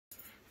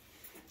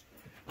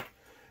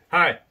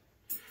Hi,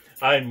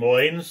 I'm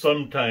Wayne,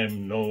 sometimes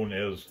known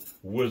as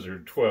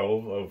Wizard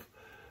 12 of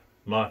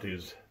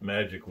Monty's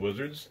Magic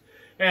Wizards,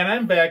 and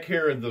I'm back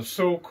here in the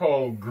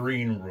so-called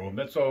green room.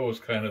 That's always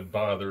kind of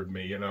bothered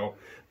me,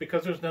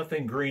 because there's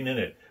nothing green in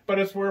it. But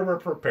it's where we're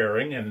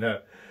preparing, and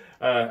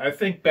I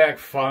think back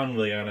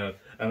fondly on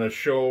a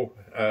show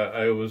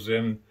I was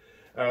in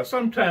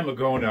some time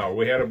ago now.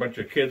 We had a bunch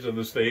of kids on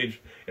the stage,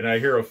 and I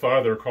hear a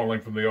father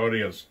calling from the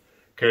audience,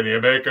 "Can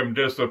you make them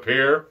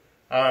disappear?"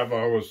 I've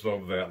always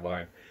loved that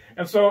line.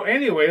 And so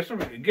anyway, so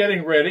we're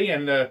getting ready,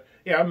 and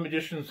yeah,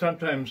 magicians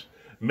sometimes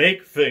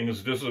make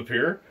things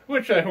disappear,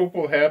 which I hope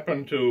will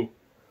happen to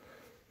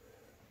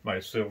my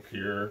silk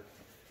here,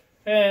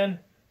 and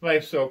my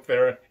silk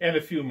there, and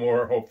a few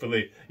more,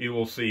 hopefully, you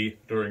will see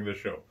during the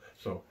show.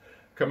 So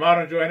come out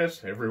and join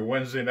us every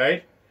Wednesday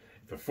night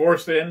at the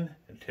Forst Inn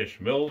in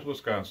Tisch Mills,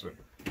 Wisconsin.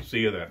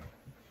 See you then.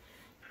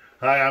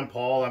 Hi, I'm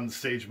Paul. I'm the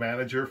stage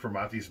manager for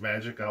Monty's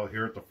Magic out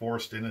here at the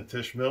Forst Inn in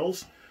Tisch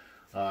Mills.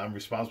 I'm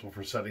responsible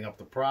for setting up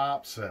the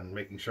props and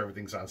making sure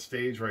everything's on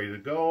stage ready to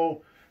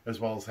go, as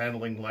well as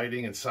handling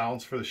lighting and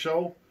sounds for the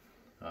show.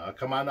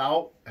 Come on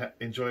out,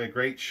 enjoy a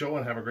great show,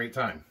 and have a great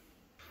time.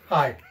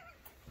 Hi,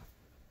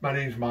 my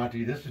name's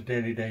Monty. This is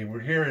Danny Dane. We're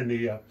here in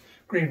the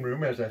green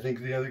room, as I think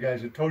the other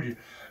guys have told you.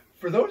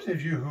 For those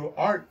of you who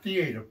aren't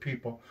theater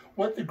people,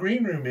 what the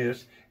green room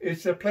is,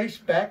 it's a place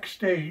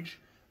backstage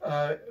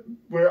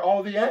where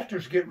all the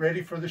actors get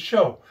ready for the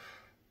show.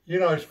 You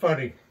know, it's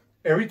funny.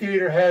 Every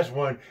theater has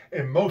one,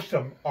 and most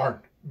of them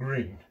aren't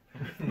green.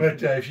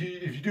 But if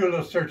you do a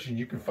little searching,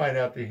 you can find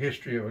out the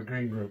history of a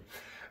green room.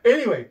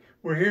 Anyway,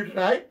 we're here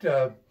tonight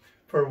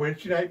for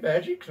Wednesday Night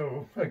Magic.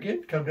 So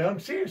again, come down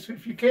and see us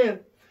if you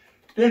can.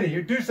 Danny,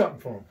 you do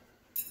something for them.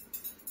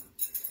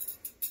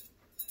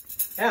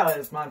 Now,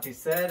 as Monty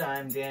said,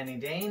 I'm Danny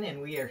Dane,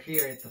 and we are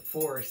here at the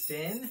Forst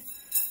Inn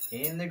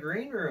in the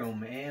green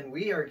room, and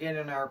we are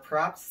getting our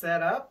props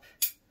set up.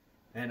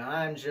 And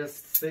I'm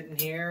just sitting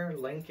here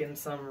linking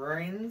some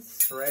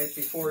rings right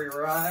before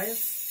your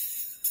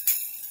eyes.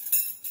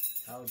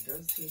 How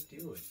does he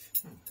do it?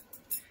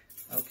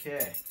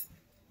 Okay.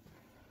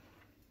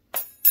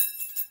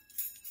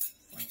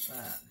 Like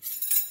that.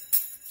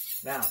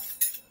 Now,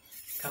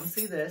 come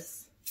see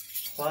this,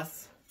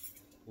 plus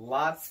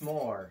lots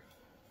more,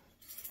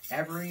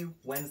 every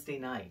Wednesday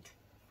night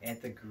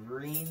at the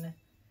green...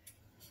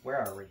 Where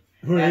are we?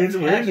 We're in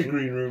the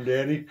green room,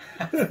 Danny.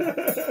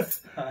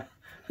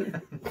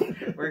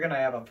 We're going to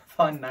have a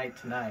fun night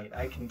tonight,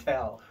 I can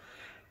tell.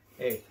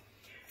 Hey,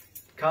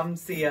 come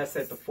see us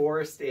at the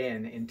Forst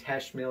Inn in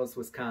Tisch Mills,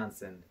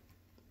 Wisconsin.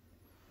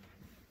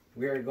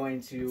 We're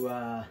going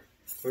to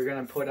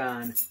put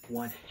on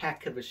one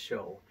heck of a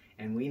show,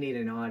 and we need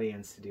an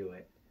audience to do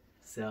it.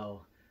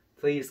 So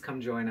please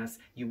come join us.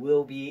 You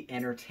will be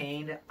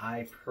entertained,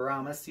 I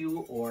promise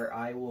you, or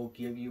I will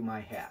give you my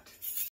hat.